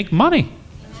and to make money.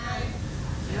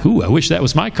 Ooh, I wish that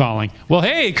was my calling. Well,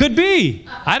 hey, it could be.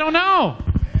 I don't know.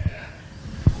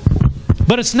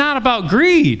 But it's not about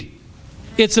greed.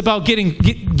 It's about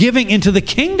giving into the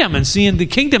kingdom and seeing the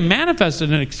kingdom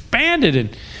manifested and expanded.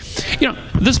 And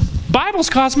this Bible's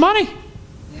cost money.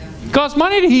 It costs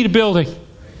money to heat a building.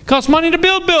 It costs money to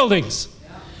build buildings.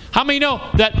 How many know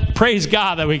that? Praise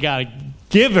God that we got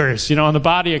givers, in the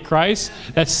body of Christ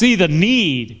that see the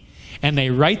need and they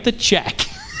write the check.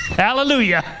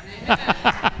 Hallelujah.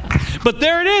 But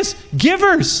there it is,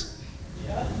 givers.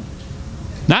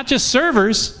 Not just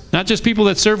servers, not just people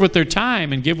that serve with their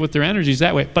time and give with their energies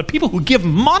that way, but people who give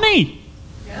money.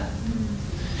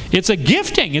 It's a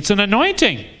gifting, it's an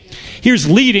anointing. Here's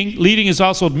leading. Leading is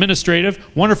also administrative,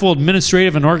 wonderful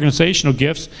administrative and organizational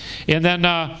gifts. And then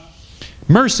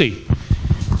mercy.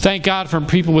 Thank God for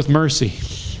people with mercy.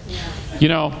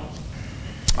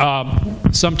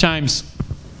 Sometimes,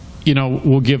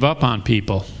 we'll give up on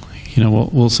people.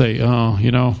 We'll say,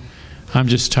 oh, I'm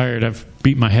just tired. I've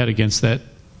beat my head against that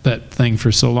thing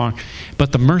for so long.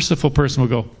 But the merciful person will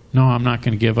go, no, I'm not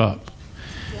going to give up.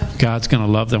 God's going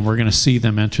to love them. We're going to see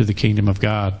them enter the kingdom of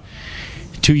God.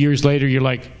 2 years later, you're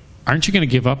like, aren't you going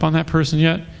to give up on that person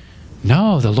yet?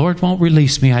 No, the Lord won't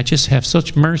release me. I just have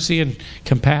such mercy and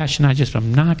compassion.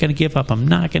 I'm not going to give up. I'm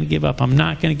not going to give up. I'm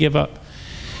not going to give up.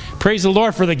 Praise the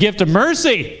Lord for the gift of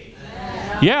mercy.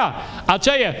 Yeah, I'll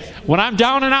tell you, when I'm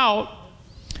down and out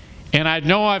and I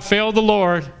know I've failed the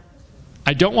Lord,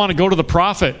 I don't want to go to the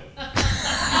prophet.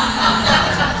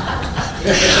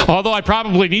 Although I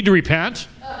probably need to repent.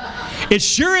 It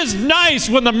sure is nice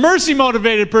when the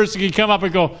mercy-motivated person can come up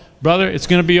and go, brother, it's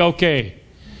going to be okay.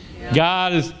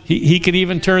 God is, he can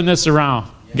even turn this around.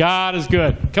 God is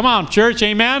good. Come on, church,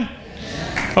 amen?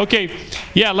 Okay,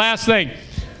 yeah, last thing.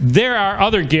 There are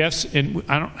other gifts, and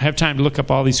I don't have time to look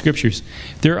up all these scriptures.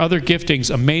 There are other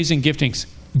giftings, amazing giftings.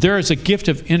 There is a gift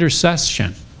of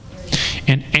intercession.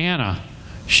 And Anna,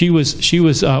 she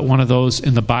was one of those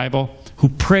in the Bible who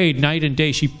prayed night and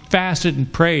day. She fasted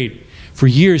and prayed for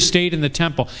years, stayed in the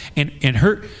temple, and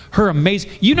her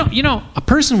amazing. You know, a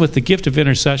person with the gift of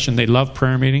intercession, they love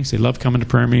prayer meetings. They love coming to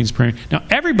prayer meetings, praying. Now,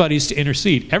 everybody's to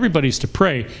intercede. Everybody's to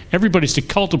pray. Everybody's to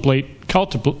cultivate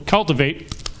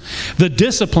the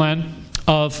discipline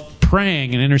of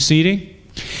praying and interceding.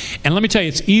 And let me tell you,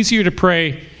 it's easier to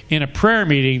pray in a prayer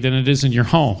meeting than it is in your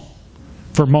home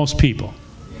for most people.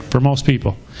 For most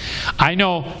people. I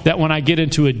know that when I get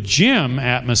into a gym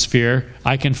atmosphere,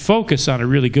 I can focus on a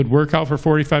really good workout for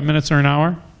 45 minutes or an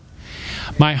hour.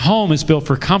 My home is built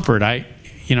for comfort.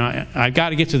 I've got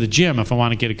to get to the gym if I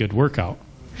want to get a good workout.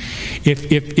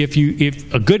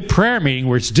 If a good prayer meeting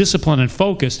where it's disciplined and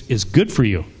focused is good for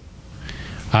you,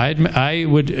 I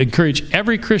would encourage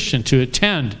every Christian to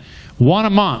attend one a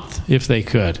month if they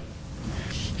could,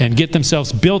 and get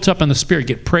themselves built up in the Spirit,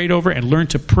 get prayed over, and learn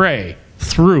to pray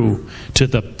through to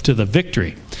the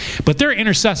victory. But there are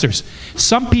intercessors.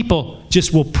 Some people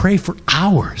just will pray for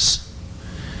hours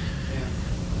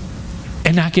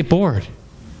and not get bored.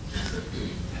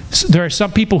 So there are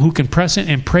some people who can press in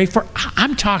and pray for,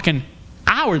 I'm talking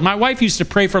hours. My wife used to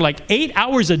pray for like 8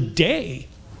 hours a day.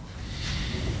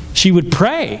 She would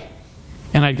pray.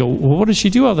 And I'd go, well, what does she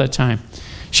do all that time?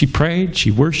 She prayed,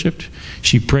 she worshiped,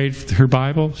 she prayed her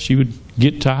Bible, she would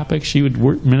get topics, she would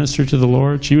minister to the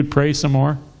Lord, she would pray some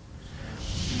more.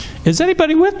 Is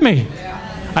anybody with me?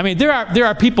 I mean, there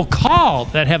are people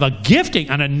called that have a gifting,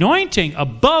 an anointing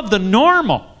above the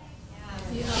normal.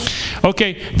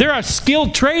 Okay, there are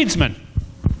skilled tradesmen.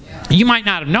 You might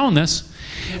not have known this,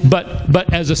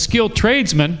 but as a skilled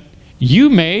tradesman, you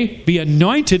may be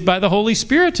anointed by the Holy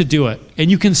Spirit to do it,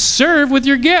 and you can serve with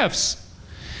your gifts.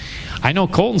 I know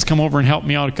Colton's come over and helped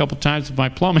me out a couple times with my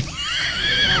plumbing.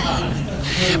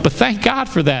 But thank God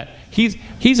for that.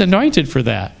 He's anointed for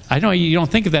that. I know you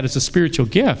don't think of that as a spiritual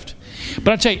gift.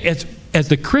 But I'll tell you, as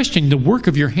the Christian, the work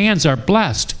of your hands are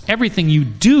blessed. Everything you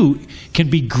do can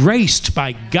be graced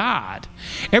by God.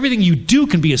 Everything you do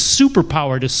can be a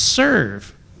superpower to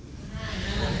serve.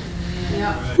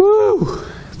 Woo!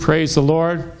 Praise the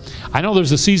Lord. I know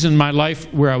there's a season in my life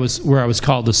where I was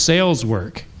called to sales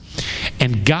work.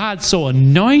 And God so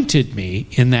anointed me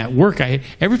in that work.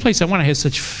 Every place I went, I had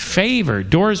such favor.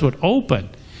 Doors would open.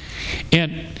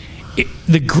 And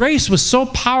the grace was so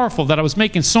powerful that I was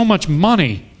making so much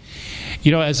money,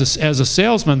 as a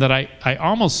salesman, that I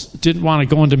almost didn't want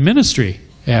to go into ministry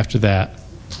after that.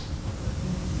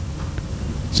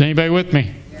 Is anybody with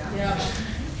me?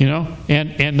 Yeah.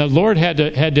 And the Lord had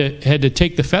to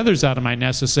take the feathers out of my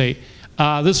nest and say,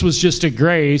 this was just a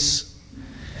grace.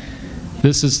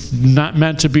 This is not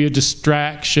meant to be a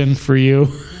distraction for you.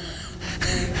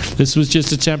 This was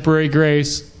just a temporary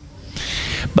grace.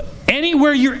 But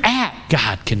anywhere you're at,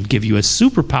 God can give you a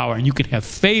superpower, and you can have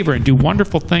favor and do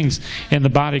wonderful things in the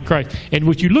body of Christ. And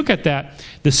when you look at that,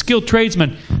 the skilled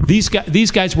tradesmen, these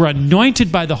guys were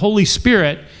anointed by the Holy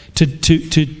Spirit to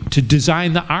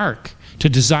design the ark,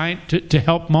 to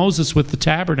help Moses with the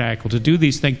tabernacle, to do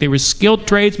these things. They were skilled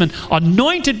tradesmen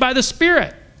anointed by the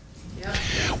Spirit.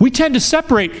 We tend to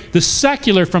separate the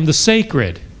secular from the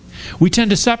sacred. We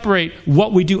tend to separate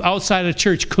what we do outside of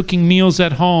church, cooking meals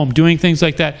at home, doing things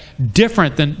like that,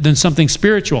 different than something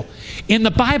spiritual. In the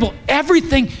Bible,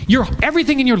 everything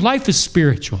in your life is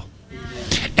spiritual.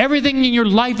 Everything in your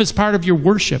life is part of your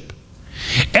worship.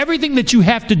 Everything that you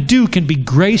have to do can be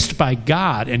graced by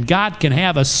God, and God can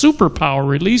have a superpower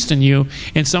released in you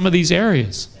in some of these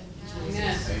areas.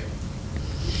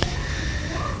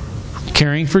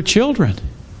 Caring for children.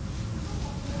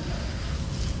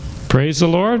 Praise the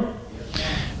Lord.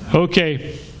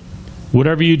 Okay.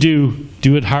 Whatever you do,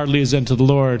 do it heartily as unto the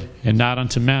Lord and not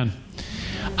unto men.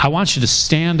 I want you to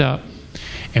stand up,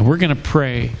 and we're going to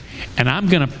pray. And I'm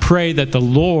going to pray that the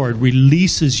Lord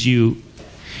releases you,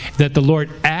 that the Lord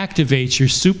activates your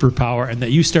superpower, and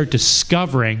that you start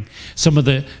discovering some of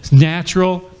the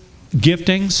natural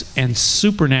giftings and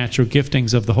supernatural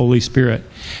giftings of the Holy Spirit.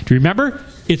 Do you remember?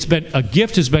 A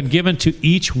gift has been given to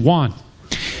each one.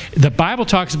 The Bible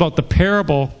talks about the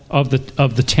parable of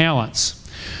the talents,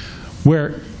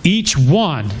 where each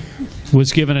one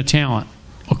was given a talent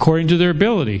according to their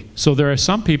ability. So there are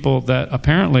some people that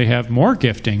apparently have more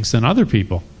giftings than other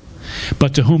people.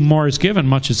 But to whom more is given,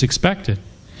 much is expected.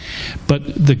 But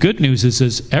the good news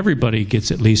is everybody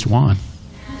gets at least one.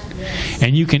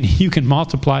 And you can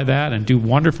multiply that and do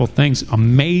wonderful things,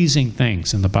 amazing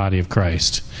things in the body of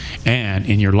Christ and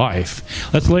in your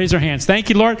life. Let's raise our hands. Thank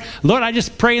you, Lord. Lord, I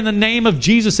just pray in the name of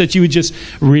Jesus that you would just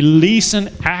release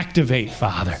and activate,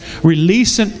 Father.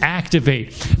 Release and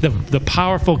activate the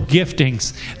powerful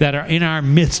giftings that are in our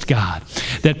midst, God.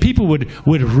 That people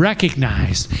would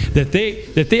recognize that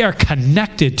they are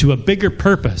connected to a bigger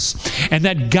purpose, and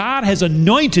that God has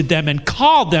anointed them and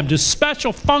called them to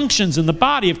special functions in the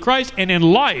body of Christ and in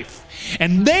life.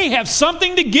 And they have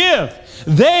something to give.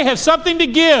 They have something to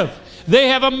give. They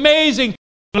have amazing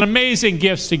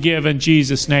gifts to give in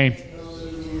Jesus' name.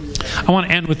 I want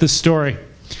to end with this story.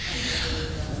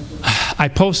 I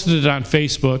posted it on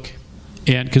Facebook,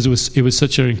 and because it was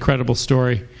such an incredible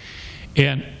story.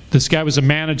 And this guy was a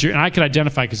manager, and I could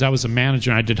identify because I was a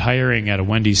manager and I did hiring at a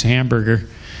Wendy's hamburger.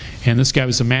 And this guy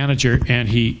was a manager, and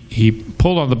he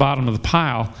pulled on the bottom of the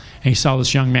pile, and he saw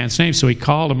this young man's name. So he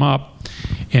called him up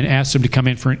and asked him to come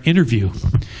in for an interview.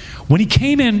 When he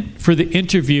came in for the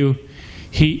interview,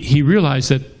 he realized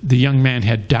that the young man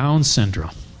had Down syndrome,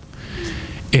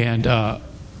 but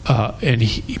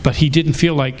he didn't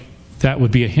feel like that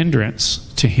would be a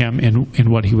hindrance to him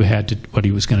in what he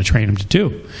was going to train him to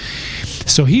do.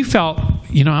 So he felt,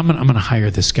 I'm going to hire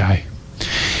this guy.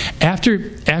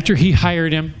 After he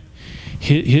hired him,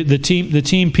 the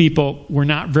team people were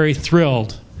not very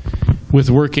thrilled with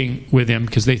working with him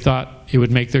because they thought it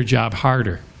would make their job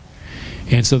harder.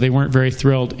 And so they weren't very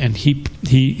thrilled. And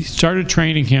he started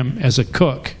training him as a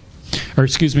cook,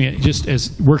 just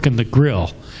as working the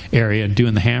grill area and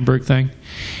doing the hamburger thing.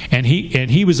 And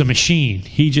he was a machine.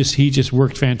 He just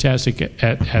worked fantastic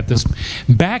at this.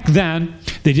 Back then,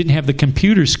 they didn't have the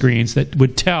computer screens that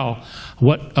would tell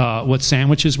what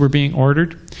sandwiches were being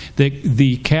ordered.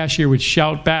 The cashier would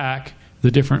shout back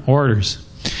the different orders.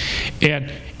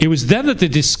 And it was then that they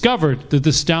discovered that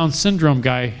this Down syndrome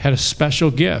guy had a special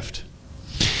gift.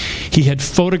 He had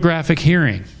photographic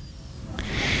hearing.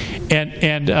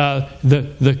 And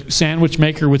the sandwich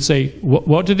maker would say,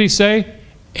 what did he say?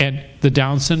 And the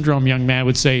Down syndrome young man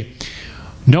would say,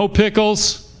 no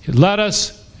pickles,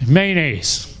 lettuce,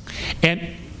 mayonnaise.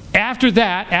 And after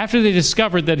they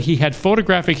discovered that he had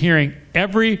photographic hearing,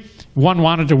 everyone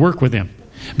wanted to work with him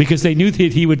because they knew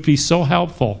that he would be so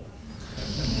helpful.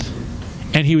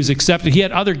 And he was accepted. He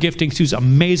had other giftings. He was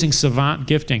amazing savant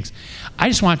giftings. I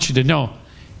just want you to know,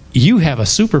 you have a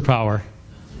superpower.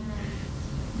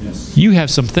 Yes. You have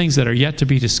some things that are yet to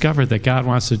be discovered that God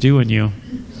wants to do in you.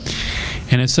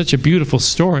 And it's such a beautiful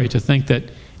story to think that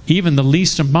even the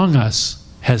least among us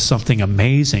has something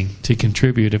amazing to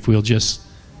contribute if we'll just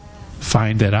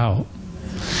find that out.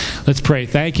 Let's pray.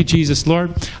 Thank you, Jesus.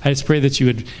 Lord, I just pray that you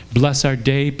would bless our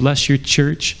day, bless your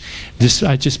church.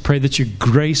 I just pray that your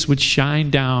grace would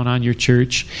shine down on your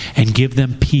church and give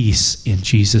them peace in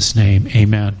Jesus' name.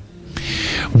 Amen.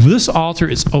 This altar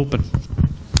is open.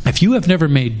 If you have never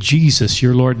made Jesus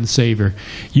your Lord and Savior,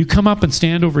 you come up and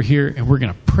stand over here, and we're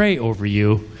going to pray over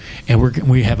you, and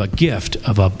we have a gift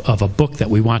of a book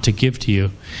that we want to give to you.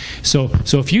 So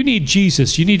if you need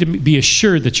Jesus, you need to be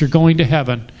assured that you're going to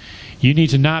heaven. You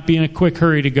need to not be in a quick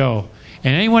hurry to go.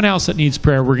 And anyone else that needs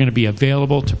prayer, we're going to be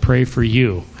available to pray for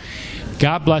you.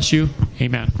 God bless you.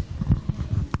 Amen.